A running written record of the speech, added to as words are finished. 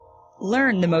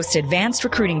Learn the most advanced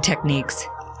recruiting techniques.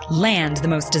 Land the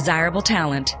most desirable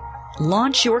talent.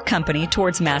 Launch your company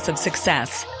towards massive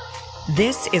success.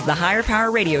 This is the Hire Power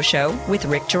Radio Show with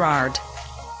Rick Girard.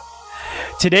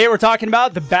 Today we're talking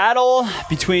about the battle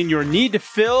between your need to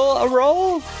fill a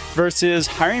role versus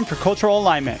hiring for cultural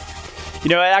alignment. You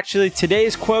know, actually,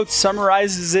 today's quote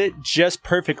summarizes it just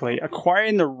perfectly.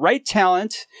 Acquiring the right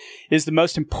talent is the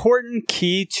most important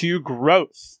key to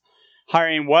growth.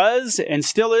 Hiring was and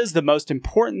still is the most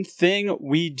important thing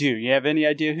we do. You have any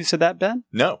idea who said that, Ben?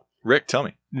 No. Rick, tell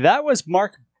me. That was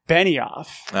Mark Benioff,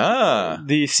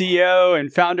 the CEO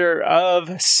and founder of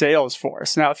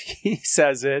Salesforce. Now, if he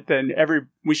says it, then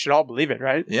we should all believe it,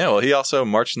 right? Yeah, well, he also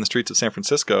marched in the streets of San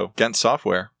Francisco against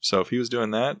software. So if he was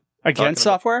doing that... Against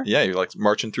software? Yeah, you're like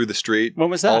marching through the street. When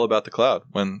was that? All about the cloud.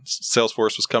 When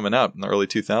Salesforce was coming out in the early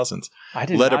 2000s. I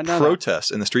did led not know a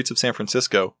protest in the streets of San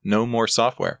Francisco. No more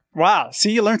software. Wow.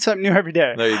 See, you learn something new every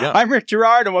day. There you go. I'm Rick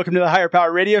Girard, and welcome to the Hire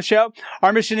Power Radio Show.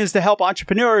 Our mission is to help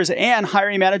entrepreneurs and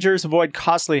hiring managers avoid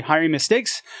costly hiring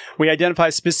mistakes. We identify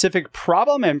a specific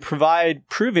problem and provide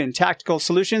proven tactical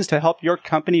solutions to help your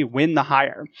company win the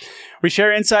hire. We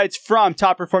share insights from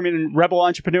top-performing rebel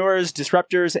entrepreneurs,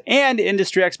 disruptors, and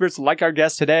industry experts like our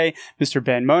guest today, Mr.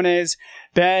 Ben Moniz.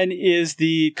 Ben is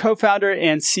the co-founder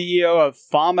and CEO of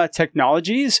Fama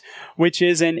Technologies, which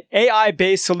is an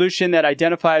AI-based solution that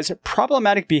identifies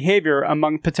problematic behavior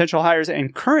among potential hires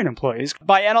and current employees.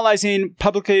 By analyzing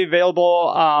publicly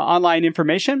available online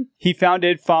information, he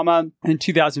founded Fama in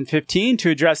 2015 to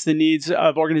address the needs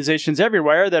of organizations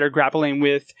everywhere that are grappling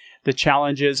with the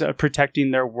challenges of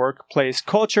protecting their workplace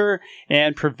culture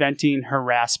and preventing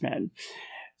harassment.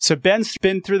 So Ben's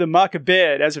been through the muck a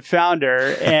bit as a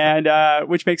founder, and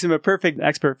which makes him a perfect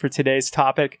expert for today's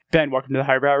topic. Ben, welcome to the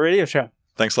Hire Power Radio Show.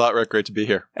 Thanks a lot, Rick. Great to be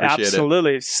here. Appreciate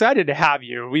Absolutely. Excited to have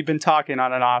you. We've been talking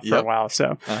on and off for a while.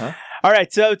 So, All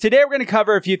right. So today we're going to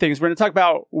cover a few things. We're going to talk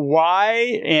about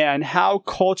why and how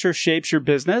culture shapes your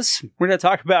business. We're going to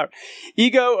talk about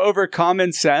ego over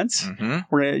common sense. You're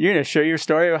going to share your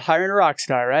story of hiring a rock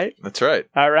star, right? That's right.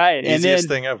 All right. Easiest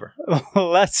thing ever.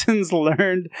 Lessons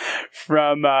learned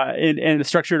from and the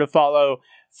structure to follow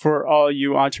for all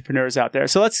you entrepreneurs out there.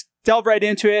 So let's delve right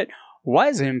into it. Why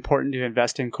is it important to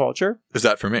invest in culture? Is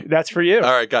that for me? That's for you.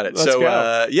 All right, got it. Let's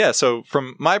go. So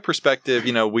from my perspective,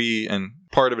 and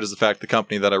part of it is the fact the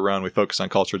company that I run, we focus on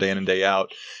culture day in and day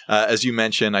out. As you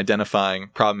mentioned, identifying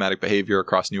problematic behavior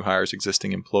across new hires,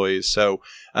 existing employees. So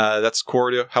that's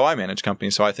core to how I manage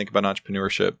companies. So I think about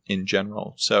entrepreneurship in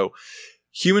general. So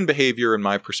human behavior, in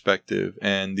my perspective,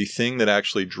 and the thing that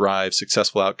actually drives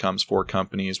successful outcomes for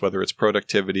companies, whether it's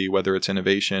productivity, whether it's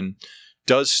innovation,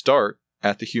 does start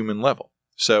at the human level.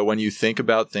 So when you think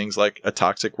about things like a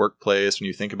toxic workplace, when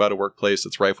you think about a workplace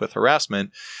that's rife with harassment,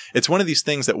 it's one of these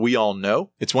things that we all know.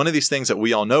 It's one of these things that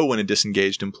we all know when a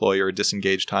disengaged employee or a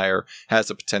disengaged hire has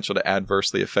the potential to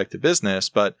adversely affect a business,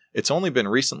 but it's only been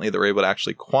recently that we're able to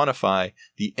actually quantify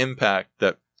the impact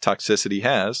that toxicity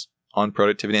has on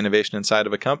productivity and innovation inside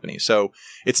of a company. So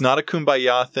it's not a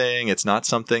kumbaya thing. It's not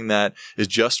something that is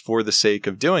just for the sake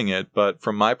of doing it. But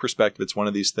from my perspective, it's one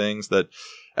of these things that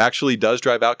actually does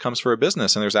drive outcomes for a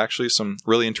business. And there's actually some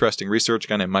really interesting research. A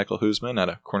guy named Michael Husman at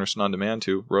a Cornerstone On Demand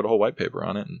who wrote a whole white paper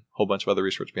on it and a whole bunch of other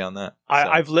research beyond that.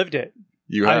 I've lived it.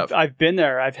 You have? I've been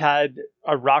there. I've had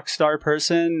a rock star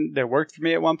person that worked for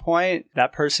me at one point.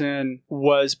 That person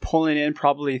was pulling in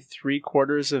probably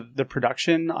 3/4 of the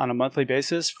production on a monthly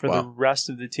basis for the rest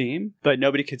of the team, but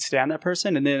nobody could stand that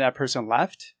person. And then that person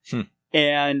left.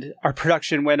 And our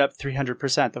production went up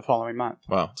 300% the following month.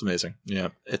 Wow, it's amazing. Yeah.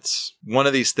 It's one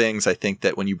of these things, I think,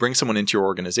 that when you bring someone into your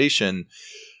organization,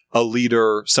 a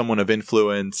leader, someone of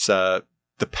influence, the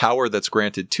power that's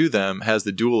granted to them has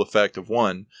the dual effect of,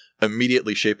 one,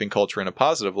 immediately shaping culture in a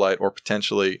positive light or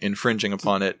potentially infringing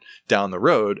upon it down the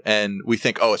road. And we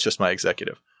think, oh, it's just my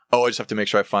executive. Oh, I just have to make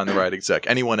sure I find the right exec.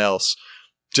 Anyone else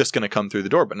just going to come through the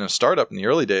door. But in a startup in the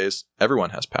early days, everyone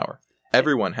has power.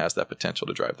 Everyone has that potential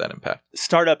to drive that impact.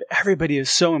 Startup, everybody is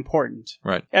so important.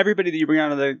 Right. Everybody that you bring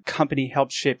onto the company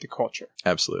helps shape the culture.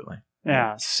 Absolutely.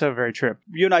 Yeah, so very true.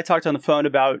 You and I talked on the phone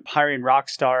about hiring rock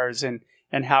stars and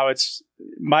how it's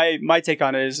my take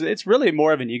on it is it's really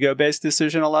more of an ego-based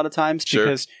decision a lot of times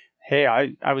because, hey,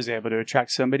 I was able to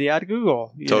attract somebody out of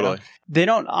Google. Totally. They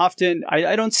don't often,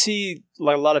 I don't see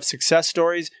like a lot of success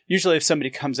stories. Usually if somebody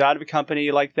comes out of a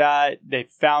company like that, they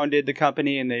founded the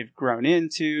company and they've grown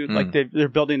into, like they're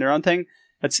building their own thing.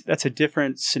 That's a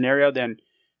different scenario than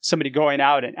somebody going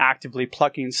out and actively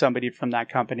plucking somebody from that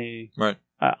company. Right.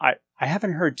 I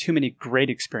haven't heard too many great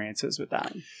experiences with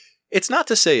that. It's not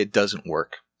to say it doesn't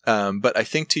work. But I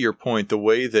think to your point, the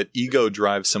way that ego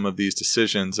drives some of these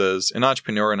decisions as an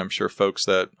entrepreneur, and I'm sure folks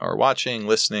that are watching,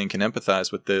 listening can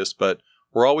empathize with this, but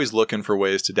we're always looking for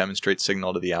ways to demonstrate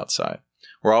signal to the outside.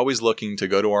 We're always looking to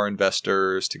go to our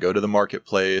investors, to go to the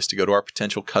marketplace, to go to our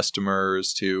potential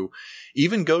customers, to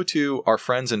even go to our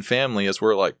friends and family as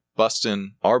we're like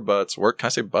busting our butts. Can I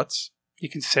say butts? You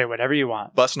can say whatever you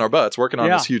want. Busting our butts, working on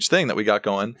this huge thing that we got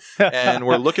going. And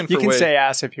we're looking for ways. You can say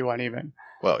ass if you want even.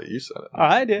 Well, you said it. Oh,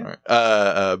 I did. Right.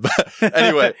 But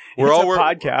anyway, we're all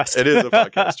podcast. It is a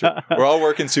podcast. True. We're all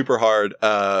working super hard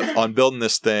on building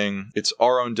this thing. It's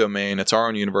our own domain. It's our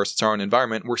own universe. It's our own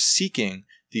environment. We're seeking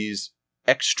these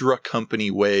extra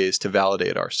company ways to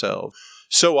validate ourselves.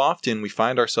 So often we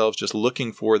find ourselves just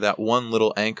looking for that one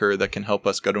little anchor that can help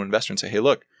us go to an investor and say, hey,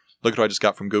 look at what I just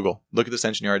got from Google. Look at this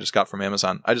engineer I just got from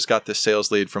Amazon. I just got this sales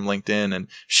lead from LinkedIn, and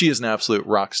she is an absolute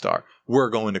rock star. We're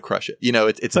going to crush it. You know,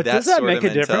 it's but that does that sort make of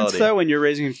a mentality. Difference, though, when you're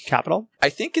raising capital? I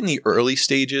think in the early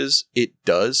stages, it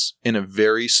does in a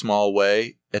very small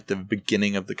way at the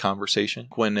beginning of the conversation.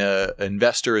 When an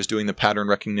investor is doing the pattern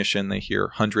recognition, they hear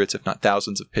hundreds, if not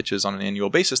thousands of pitches on an annual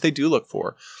basis. They do look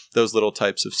for those little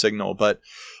types of signal. But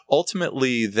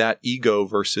ultimately, that ego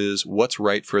versus what's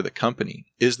right for the company.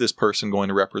 Is this person going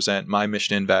to represent my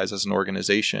mission and values as an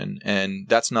organization? And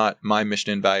that's not my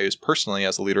mission and values personally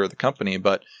as a leader of the company,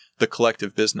 but the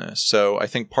collective business. So I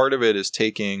think part of it is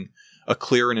taking a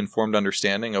clear and informed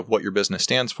understanding of what your business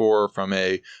stands for from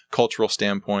a cultural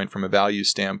standpoint, from a value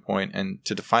standpoint, and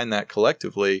to define that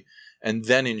collectively, and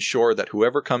then ensure that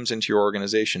whoever comes into your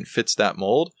organization fits that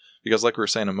mold. Because like we were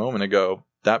saying a moment ago,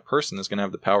 that person is going to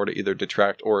have the power to either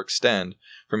detract or extend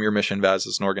from your mission values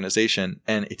as an organization,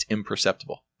 and it's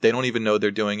imperceptible. They don't even know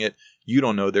they're doing it. You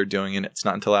don't know they're doing it. It's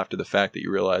not until after the fact that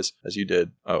you realize, as you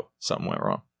did, oh, something went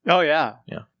wrong. Oh, yeah.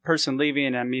 Yeah. Person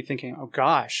leaving and me thinking, oh,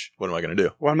 gosh. What am I going to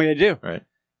do? What am I going to do? Right.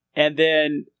 And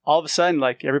then all of a sudden,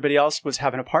 like everybody else was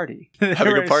having a party.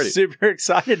 Having a party. Super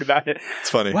excited about it. It's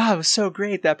funny. Wow, it was so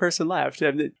great that person left.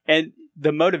 And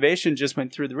the motivation just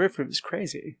went through the roof. It was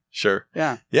crazy. Sure.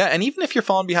 Yeah. Yeah. And even if you're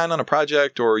falling behind on a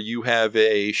project or you have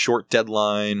a short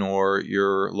deadline or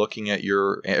you're looking at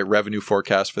your revenue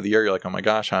forecast for the year, you're like, oh my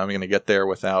gosh, how am I going to get there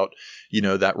without,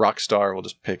 that rock star? We'll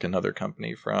just pick another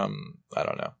company from, I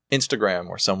don't know, Instagram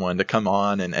or someone to come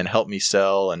on and help me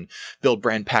sell and build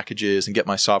brand packages and get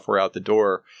my software out the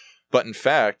door. But in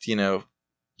fact,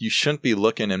 you shouldn't be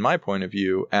looking, in my point of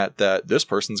view, at that this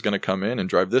person's going to come in and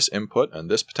drive this input and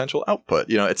this potential output.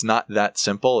 It's not that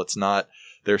simple. It's not,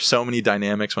 there's so many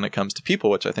dynamics when it comes to people,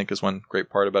 which I think is one great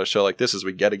part about a show like this is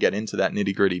we get to get into that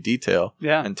nitty gritty detail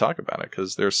and talk about it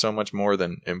because there's so much more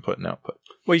than input and output.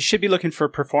 Well, you should be looking for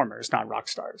performers, not rock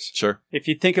stars. Sure. If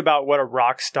you think about what a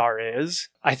rock star is,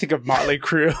 I think of Motley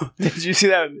Crue. Did you see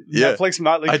that Netflix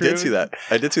Motley Crue? I did see that.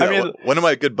 I mean, one of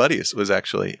my good buddies was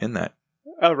actually in that.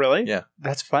 Oh, really? Yeah.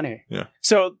 That's funny. Yeah.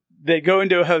 So they go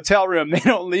into a hotel room. They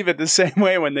don't leave it the same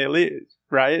way when they leave,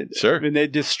 right? Sure. I mean, they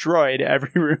destroyed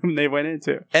every room they went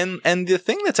into. And the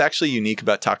thing that's actually unique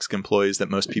about toxic employees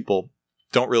that most people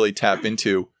don't really tap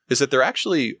into is that they're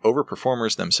actually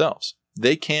overperformers themselves.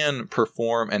 They can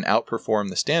perform and outperform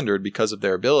the standard because of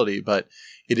their ability, but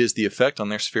it is the effect on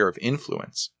their sphere of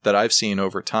influence that I've seen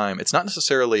over time. It's not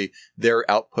necessarily their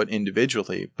output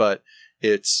individually, but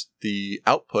it's the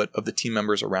output of the team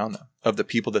members around them, of the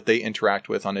people that they interact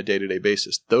with on a day-to-day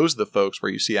basis. Those are the folks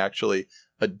where you see actually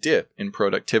a dip in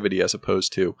productivity as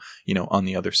opposed to, on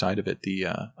the other side of it, the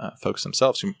folks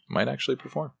themselves who might actually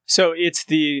perform. So it's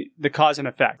the cause and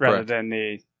effect rather Correct. than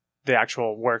the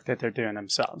actual work that they're doing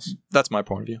themselves. That's my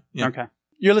point of view. Yeah. Okay.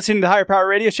 You're listening to the Higher Power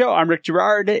Radio Show. I'm Rick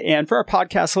Girard. And for our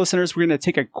podcast listeners, we're going to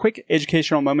take a quick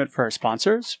educational moment for our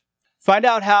sponsors. Find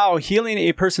out how healing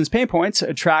a person's pain points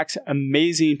attracts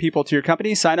amazing people to your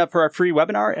company. Sign up for our free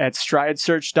webinar at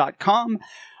stridesearch.com.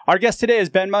 Our guest today is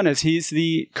Ben Moniz. He's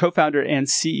the co-founder and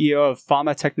CEO of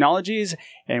Fama Technologies.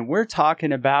 And we're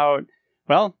talking about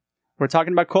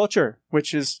culture,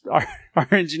 which is our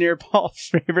engineer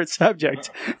Paul's favorite subject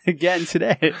again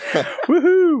today.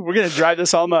 Woohoo! We're going to drive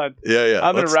this all month.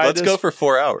 Yeah. Let's go for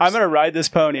 4 hours. I'm going to ride this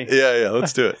pony. Yeah.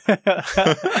 Let's do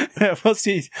it. We'll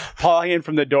see Paul hanging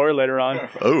from the door later on.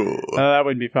 Oh. That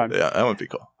wouldn't be fun. Yeah, that would be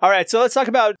cool. All right. So let's talk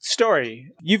about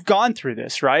story. You've gone through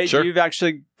this, right? Sure. You've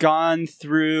actually gone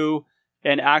through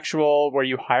an actual where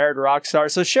you hired a rock star?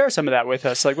 So share some of that with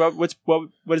us. Like what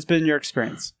has been your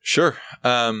experience? Sure.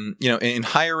 In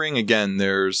hiring, again,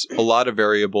 there's a lot of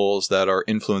variables that are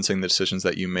influencing the decisions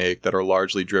that you make that are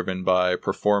largely driven by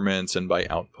performance and by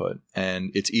output.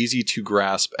 And it's easy to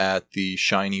grasp at the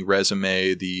shiny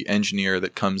resume, the engineer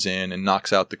that comes in and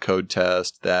knocks out the code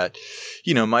test that,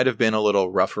 might have been a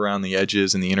little rough around the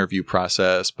edges in the interview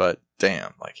process, but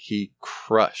damn, like he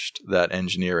crushed that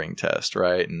engineering test,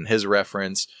 right? And his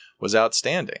reference was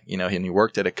outstanding, and he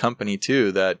worked at a company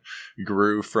too that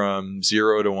grew from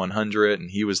 0 to 100,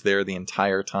 and he was there the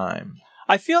entire time.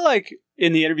 I feel like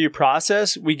in the interview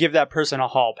process, we give that person a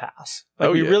hall pass.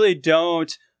 Like we really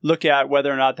don't look at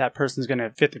whether or not that person's going to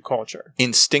fit the culture.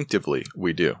 Instinctively,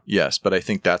 we do, yes. But I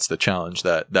think that's the challenge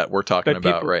that we're talking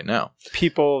about right now.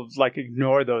 People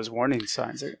ignore those warning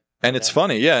signs. And it's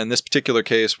funny, in this particular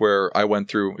case where I went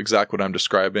through exactly what I'm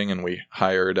describing, and we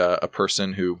hired a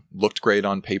person who looked great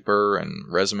on paper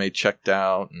and resume checked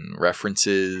out and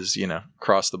references,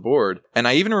 across the board. And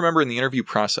I even remember in the interview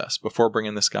process before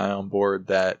bringing this guy on board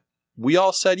that we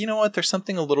all said, you know what, there's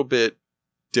something a little bit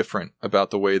different about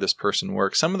the way this person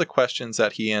works. Some of the questions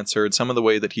that he answered, some of the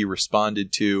way that he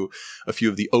responded to a few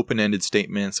of the open-ended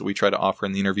statements that we try to offer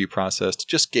in the interview process to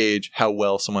just gauge how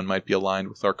well someone might be aligned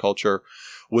with our culture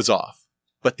was off.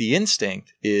 But the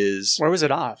instinct is... Where was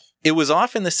it off? It was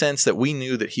off in the sense that we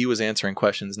knew that he was answering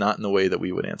questions not in the way that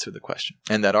we would answer the question.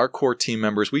 And that our core team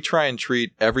members, we try and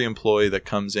treat every employee that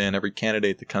comes in, every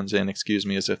candidate that comes in,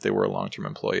 as if they were a long-term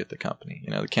employee at the company.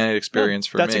 The candidate experience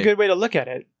for me... That's a good way to look at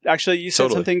it. Actually, you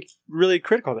said something really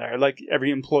critical there. Like every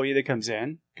employee that comes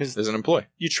in... is an employee.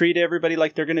 You treat everybody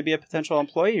like they're going to be a potential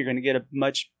employee. You're going to get a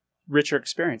much richer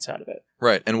experience out of it.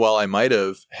 Right. And while I might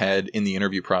have had in the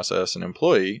interview process an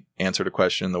employee answered a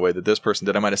question the way that this person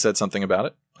did, I might have said something about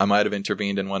it. I might have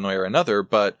intervened in one way or another,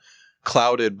 but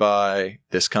clouded by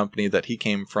this company that he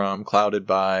came from, clouded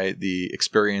by the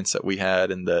experience that we had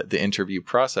in the interview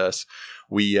process,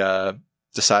 we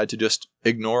decided to just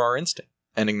ignore our instinct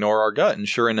and ignore our gut. And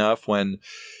sure enough, when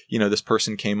this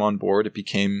person came on board, it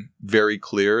became very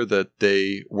clear that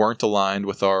they weren't aligned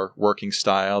with our working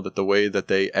style, that the way that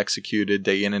they executed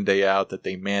day in and day out, that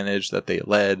they managed, that they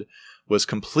led, was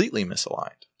completely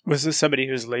misaligned. Was this somebody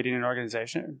who was leading an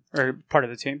organization or part of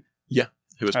the team? Yeah,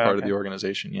 he was part of the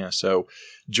organization. Yeah, so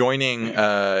joining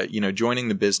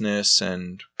the business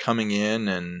and coming in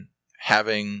and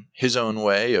having his own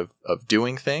way of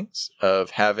doing things, of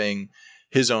having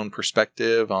his own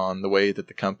perspective on the way that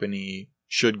the company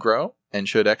should grow and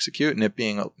should execute, and it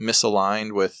being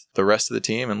misaligned with the rest of the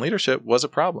team and leadership was a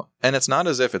problem. And it's not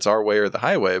as if it's our way or the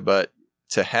highway, but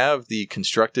to have the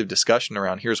constructive discussion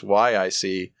around here's why I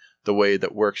see the way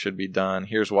that work should be done.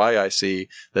 Here's why I see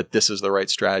that this is the right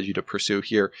strategy to pursue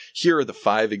here. Here are the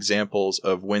 5 examples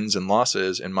of wins and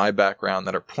losses in my background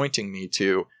that are pointing me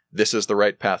to this is the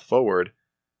right path forward.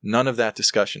 None of that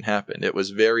discussion happened. It was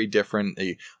very different.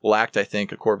 It lacked, I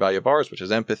think, a core value of ours, which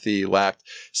is empathy, lacked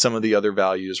some of the other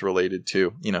values related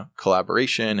to,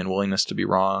 collaboration and willingness to be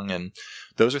wrong. And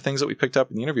those are things that we picked up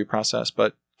in the interview process,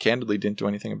 but candidly didn't do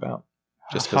anything about.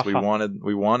 Just because we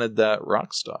wanted that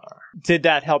rock star. Did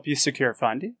that help you secure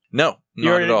funding? No,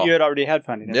 not at all. You had already had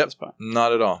funding at this point.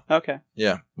 Not at all. Okay.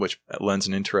 Yeah, which lends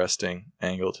an interesting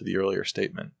angle to the earlier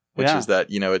statement, which is that,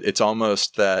 it's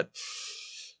almost that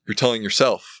you're telling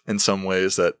yourself in some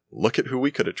ways that look at who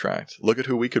we could attract, look at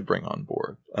who we could bring on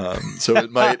board. So it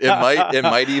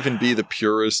might even be the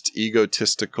purest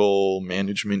egotistical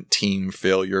management team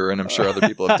failure, and I'm sure other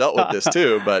people have dealt with this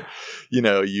too. But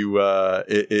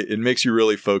it makes you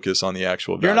really focus on the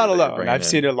actual value. You're not alone. I've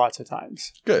seen it lots of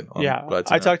times. Good.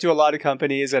 I talk to a lot of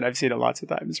companies, and I've seen it lots of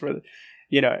times where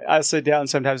I sit down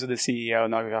sometimes with the CEO,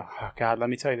 and I'll go, "Oh God, let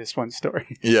me tell you this one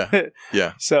story." Yeah.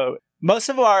 Yeah. So. Most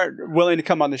of them are willing to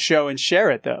come on the show and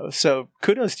share it, though. So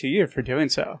kudos to you for doing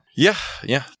so. Yeah.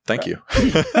 Thank you.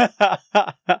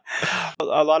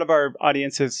 A lot of our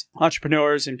audience is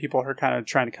entrepreneurs and people who are kind of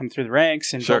trying to come through the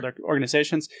ranks and build their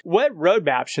organizations. What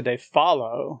roadmap should they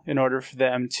follow in order for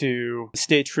them to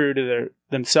stay true to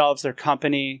themselves, their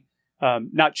company,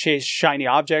 not chase shiny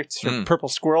objects or purple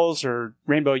squirrels or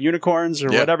rainbow unicorns or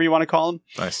whatever you want to call them?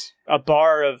 Nice. A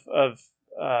bar of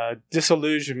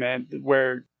disillusionment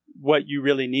where what you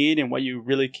really need and what you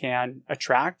really can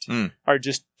attract are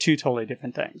just 2 totally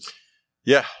different things.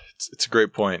 Yeah, it's a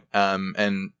great point.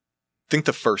 And think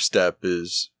the first step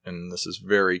is, and this is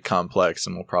very complex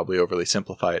and we'll probably overly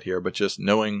simplify it here, but just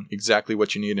knowing exactly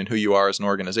what you need and who you are as an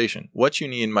organization. What you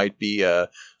need might be a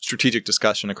strategic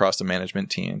discussion across the management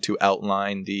team to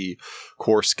outline the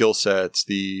core skill sets,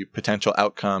 the potential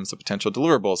outcomes, the potential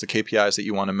deliverables, the KPIs that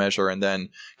you want to measure, and then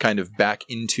kind of back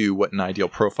into what an ideal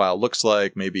profile looks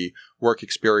like, maybe work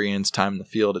experience, time in the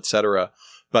field, etc.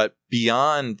 But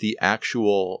beyond the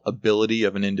actual ability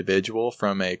of an individual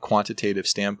from a quantitative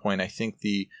standpoint, I think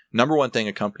the number one thing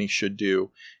a company should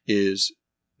do is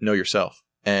know yourself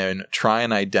and try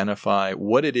and identify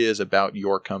what it is about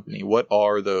your company. What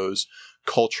are those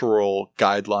cultural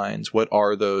guidelines? What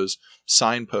are those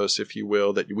signposts, if you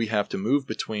will, that we have to move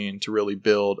between to really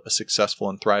build a successful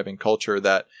and thriving culture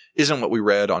that isn't what we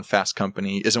read on Fast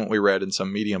Company, isn't what we read in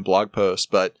some Medium blog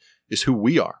post, but is who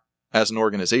we are as an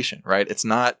organization, right? It's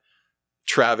not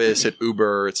Travis at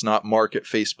Uber. It's not Mark at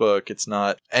Facebook. It's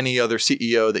not any other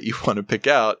CEO that you want to pick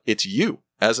out. It's you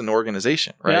as an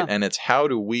organization, right? Yeah. And it's how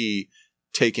do we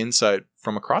take insight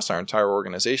from across our entire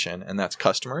organization? And that's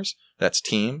customers, that's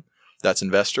team, that's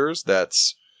investors,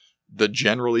 that's the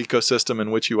general ecosystem in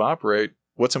which you operate.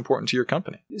 What's important to your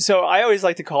company? So I always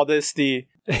like to call this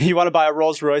you want to buy a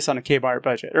Rolls Royce on a Kmart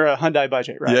budget or a Hyundai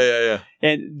budget, right? Yeah.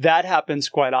 And that happens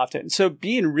quite often. So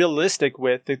being realistic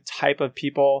with the type of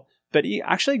people, but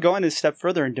actually going a step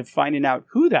further and defining out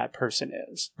who that person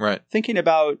is. Right. Thinking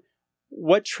about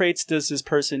what traits does this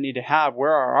person need to have?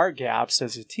 Where are our gaps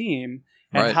as a team?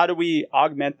 And Right. how do we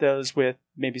augment those with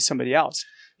maybe somebody else?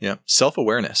 Yeah.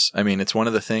 Self-awareness. I mean, it's one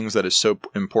of the things that is so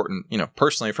important,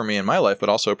 personally for me in my life, but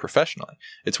also professionally.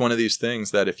 It's one of these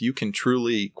things that if you can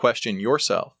truly question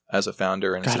yourself as a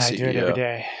founder and as a God, I CEO. do it every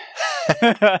day.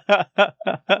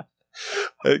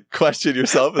 Question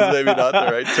yourself is maybe not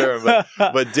the right term,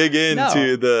 but dig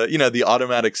into the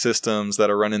automatic systems that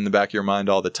are running in the back of your mind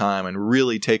all the time and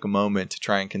really take a moment to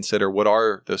try and consider what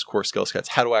are those core skill sets?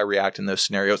 How do I react in those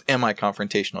scenarios? Am I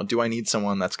confrontational? Do I need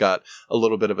someone that's got a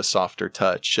little bit of a softer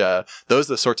touch? Those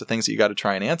are the sorts of things that you got to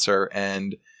try and answer.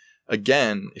 And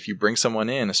again, if you bring someone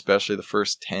in, especially the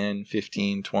first 10,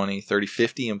 15, 20, 30,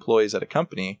 50 employees at a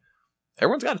company,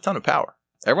 everyone's got a ton of power.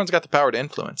 Everyone's got the power to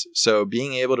influence. So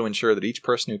being able to ensure that each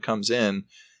person who comes in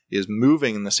is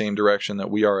moving in the same direction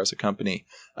that we are as a company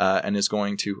and is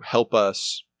going to help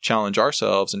us challenge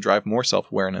ourselves and drive more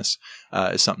self-awareness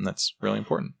is something that's really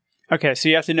important. Okay, so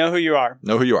you have to know who you are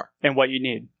Know who you are. and what you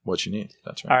need. What you need.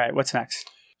 That's right. All right, what's next?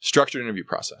 Structured interview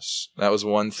process. That was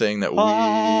one thing that we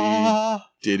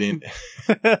didn't.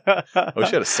 I wish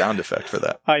you had a sound effect for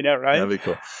that. I know, right? That'd be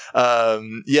cool.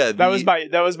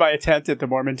 That was my attempt at the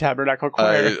Mormon Tabernacle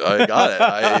Choir. I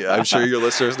got it. I'm sure your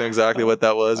listeners knew exactly what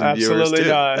that was, and viewers Absolutely too.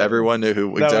 not. Everyone knew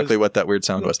what that weird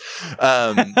sound was.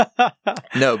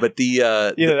 No, but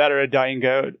the Either that or a dying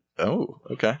goat. oh,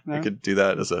 okay, Yeah. we could do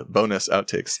that as a bonus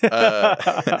outtakes.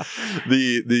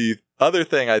 The other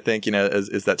thing I think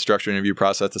is that structured interview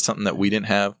process is something that we didn't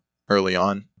have early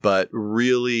on, but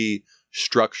really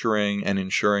structuring and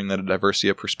ensuring that a diversity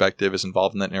of perspective is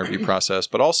involved in that interview process,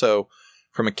 but also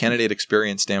from a candidate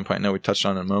experience standpoint. I know we touched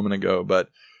on it a moment ago, but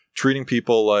treating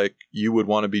people like you would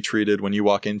want to be treated when you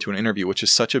walk into an interview, which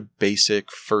is such a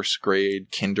basic first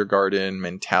grade kindergarten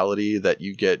mentality that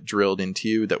you get drilled into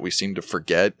you that we seem to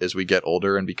forget as we get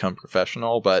older and become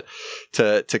professional. But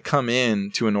to come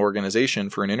in to an organization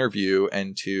for an interview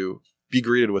and to be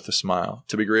greeted with a smile,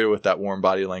 to be greeted with that warm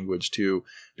body language, to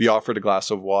be offered a glass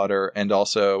of water, and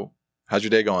also, how's your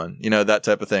day going? That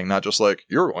type of thing. Not just like,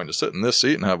 you're going to sit in this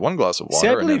seat and have one glass of water. See,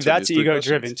 I and believe answer that's these three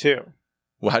ego-driven questions. too.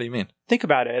 Well, how do you mean? Think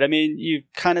about it. I mean, you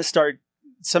kind of start,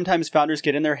 sometimes founders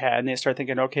get in their head and they start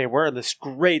thinking, okay, we're this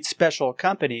great special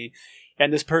company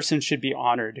and this person should be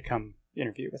honored to come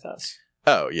interview with us.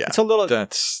 Oh, yeah. It's a little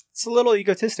That's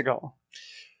egotistical.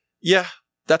 Yeah,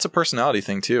 that's a personality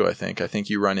thing too, I think. I think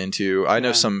you run into, I know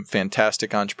Yeah. some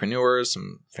fantastic entrepreneurs,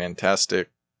 some fantastic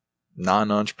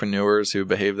non-entrepreneurs who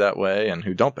behave that way and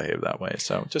who don't behave that way.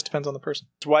 So it just depends on the person.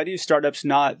 Why do startups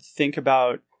not think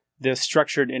about the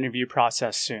structured interview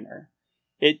process sooner?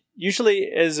 It usually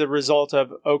is a result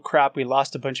of, oh crap, we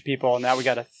lost a bunch of people and now we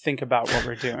got to think about what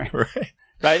we're doing. Right.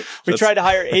 Right? We That's- tried to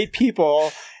hire 8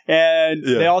 people and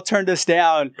Yeah. they all turned us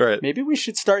down. Right. Maybe we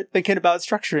should start thinking about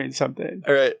structuring something.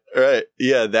 All right.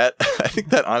 Yeah, I think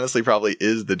that honestly probably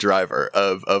is the driver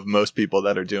of most people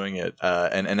that are doing it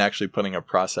and actually putting a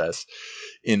process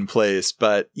in place.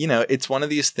 But, it's one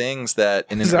of these things that...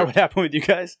 Is that what happened with you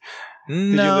guys? Did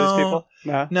you lose people?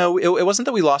 No, it wasn't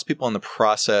that we lost people in the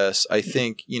process. I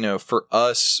think, for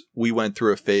us, we went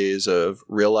through a phase of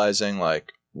realizing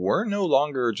like we're no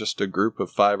longer just a group of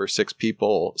 5 or 6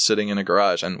 people sitting in a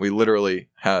garage. And we literally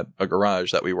had a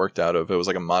garage that we worked out of. It was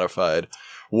like a modified,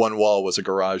 one wall was a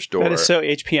garage door. That is so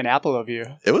HP and Apple of you.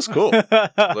 It was cool. It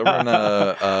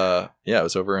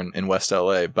was over in West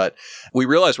LA. But we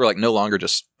realized we're like no longer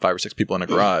just 5 or 6 people in a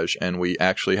garage. And we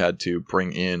actually had to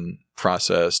bring in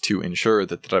process to ensure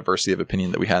that the diversity of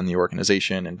opinion that we had in the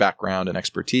organization and background and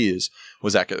expertise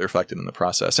was accurately reflected in the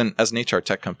process. And as an HR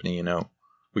tech company,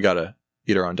 we got to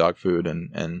eat our own dog food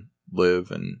and live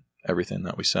and everything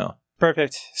that we sell.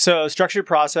 Perfect. So structured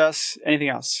process, anything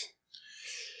else?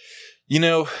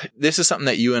 This is something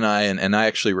that you and I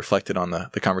actually reflected on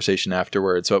the conversation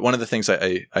afterwards. But one of the things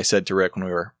I said to Rick when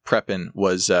we were prepping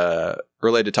was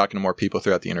related to talking to more people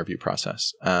throughout the interview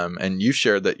process. And you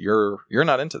shared that you're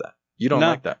not into that. You don't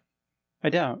like that. I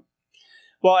don't.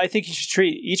 Well, I think you should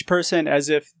treat each person as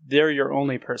if they're your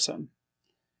only person.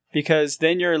 Because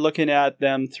then you're looking at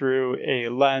them through a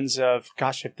lens of,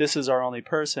 gosh, if this is our only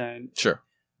person, sure,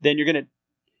 then you're going to,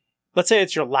 let's say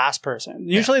it's your last person.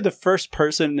 Usually the first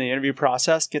person in the interview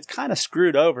process gets kind of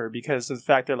screwed over because of the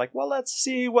fact they're like, well, let's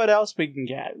see what else we can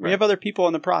get. We have other people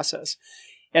in the process.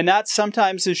 And that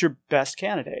sometimes is your best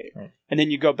candidate. Right. And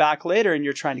then you go back later and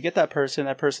you're trying to get that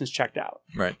person's checked out.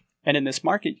 Right. And in this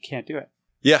market, you can't do it.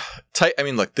 Yeah. Tight. I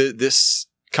mean, look, this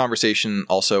conversation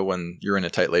also when you're in a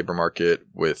tight labor market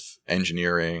with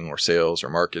engineering or sales or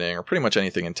marketing or pretty much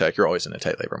anything in tech, you're always in a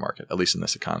tight labor market, at least in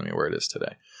this economy where it is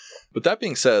today. But that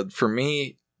being said, for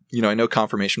me, I know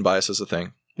confirmation bias is a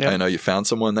thing. Yep. I know you found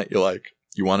someone that you like,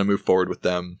 you want to move forward with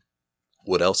them.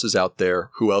 What else is out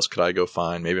there? Who else could I go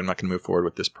find? Maybe I'm not going to move forward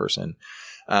with this person.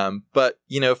 But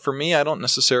for me, I don't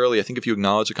necessarily, I think if you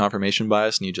acknowledge a confirmation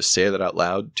bias and you just say that out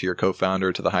loud to your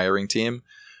co-founder, to the hiring team,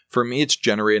 for me, it's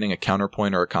generating a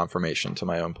counterpoint or a confirmation to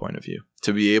my own point of view.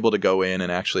 To be able to go in and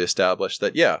actually establish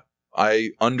that,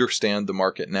 I understand the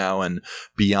market now and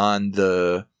beyond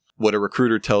what a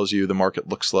recruiter tells you the market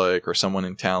looks like or someone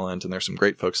in talent, and there's some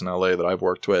great folks in LA that I've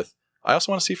worked with. I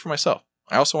also want to see for myself.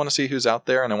 I also want to see who's out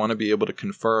there, and I want to be able to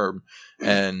confirm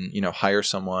and, hire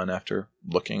someone after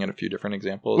looking at a few different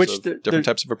examples of different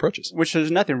types of approaches. Which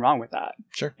there's nothing wrong with that.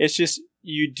 Sure. It's just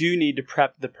you do need to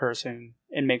prep the person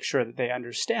and make sure that they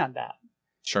understand that.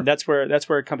 Sure. That's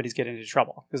where companies get into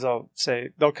trouble because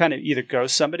they'll kind of either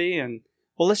ghost somebody and,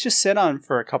 well, let's just sit on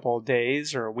for a couple of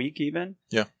days or a week even.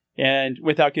 Yeah. And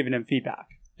without giving them feedback.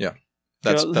 Yeah.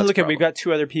 We've got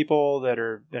 2 other people that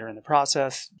are in the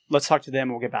process. Let's talk to them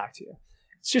and we'll get back to you.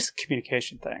 It's just a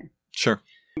communication thing. Sure.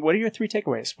 What are your 3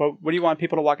 takeaways? What do you want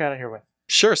people to walk out of here with?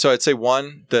 Sure. So I'd say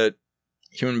 1, that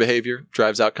human behavior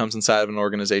drives outcomes inside of an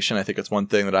organization. I think it's one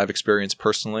thing that I've experienced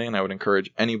personally, and I would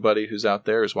encourage anybody who's out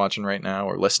there, who's watching right now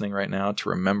or listening right now, to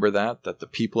remember that the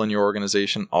people in your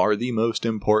organization are the most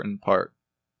important part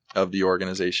of the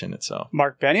organization itself.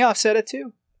 Mark Benioff said it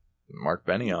too. Mark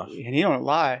Benioff. And he don't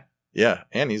lie. Yeah,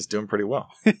 and he's doing pretty well.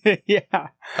 Yeah.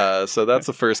 So that's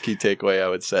the first key takeaway, I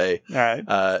would say. All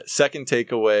right. Second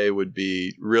takeaway would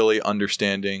be really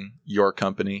understanding your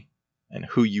company and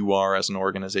who you are as an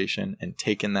organization and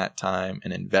taking that time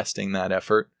and investing that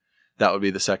effort. That would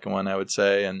be the second one, I would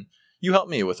say. And you help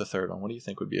me with the third one. What do you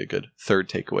think would be a good third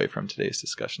takeaway from today's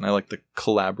discussion? I like the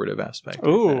collaborative aspect.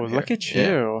 Ooh, look at you.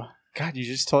 Yeah. God, you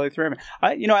just totally threw me.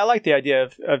 I like the idea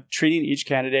of treating each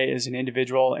candidate as an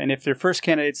individual. And if their first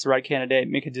candidate's the right candidate,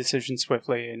 make a decision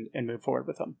swiftly and move forward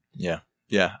with them. Yeah.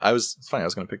 Yeah. It's funny. I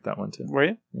was going to pick that one too. Were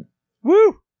you? Yeah.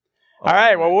 Woo! All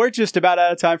right. Well, we're just about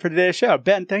out of time for today's show.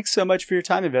 Ben, thanks so much for your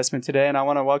time investment today. And I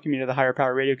want to welcome you to the Higher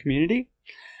Power Radio community.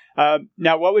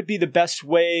 Now, what would be the best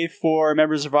way for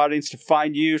members of our audience to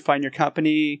find you, find your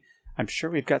company? I'm sure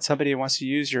we've got somebody who wants to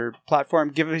use your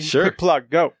platform. Give us a quick plug.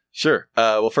 Go. Sure.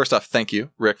 Well, first off, thank you,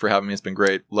 Rick, for having me. It's been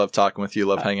great. Love talking with you.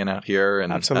 Love hanging out here.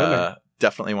 And absolutely.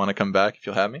 Definitely want to come back if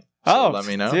you'll have me. So let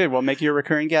me know. Dude, we'll make you a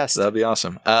recurring guest. That'd be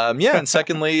awesome. And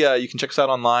secondly, you can check us out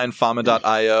online,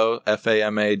 fama.io,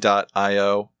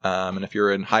 fama.io. And if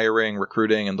you're in hiring,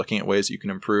 recruiting, and looking at ways that you can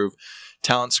improve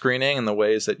talent screening and the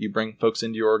ways that you bring folks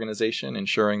into your organization,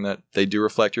 ensuring that they do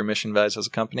reflect your mission values as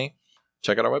a company,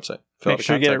 check out our website. Make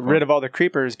sure you get rid of all the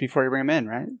creepers before you bring them in,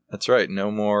 right? That's right. No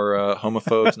more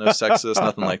homophobes, no sexists,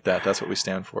 nothing like that. That's what we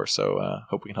stand for. So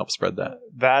hope we can help spread that.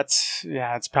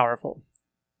 It's powerful.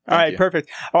 All right, perfect.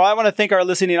 Well, I want to thank our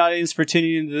listening audience for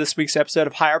tuning into this week's episode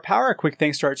of Higher Power. A quick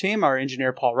thanks to our team, our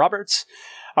engineer, Paul Roberts,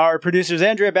 our producers,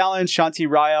 Andrea Ballin, Shanti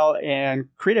Ryle, and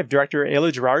creative director,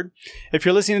 Ayla Gerard. If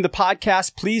you're listening to the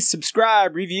podcast, please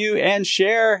subscribe, review, and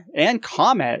share, and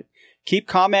comment. Keep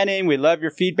commenting. We love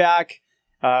your feedback.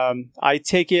 I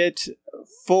take it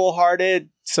full-hearted.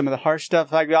 Some of the harsh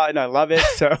stuff I got, and I love it.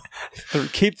 So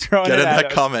keep throwing get it in at that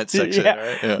us. comment section. Yeah.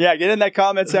 Right? Yeah, get in that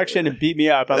comment section and beat me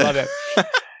up. I love it.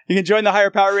 You can join the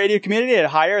Hire Power Radio community at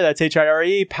Hire, that's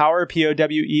Hire, Power,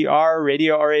 Power,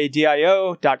 Radio,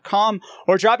 RADIO.com,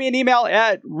 or drop me an email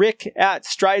at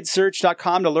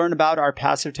rick@stridesearch.com to learn about our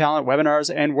passive talent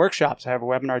webinars and workshops. I have a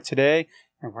webinar today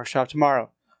and a workshop tomorrow.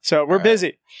 So we're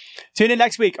busy. Tune in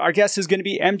next week. Our guest is going to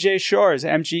be MJ Shores.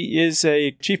 MG is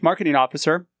a Chief Marketing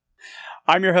Officer.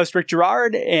 I'm your host, Rick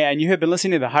Girard, and you have been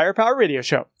listening to the Hire Power Radio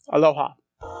Show. Aloha.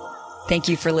 Thank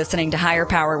you for listening to Higher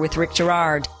Power with Rick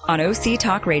Girard on OC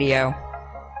Talk Radio.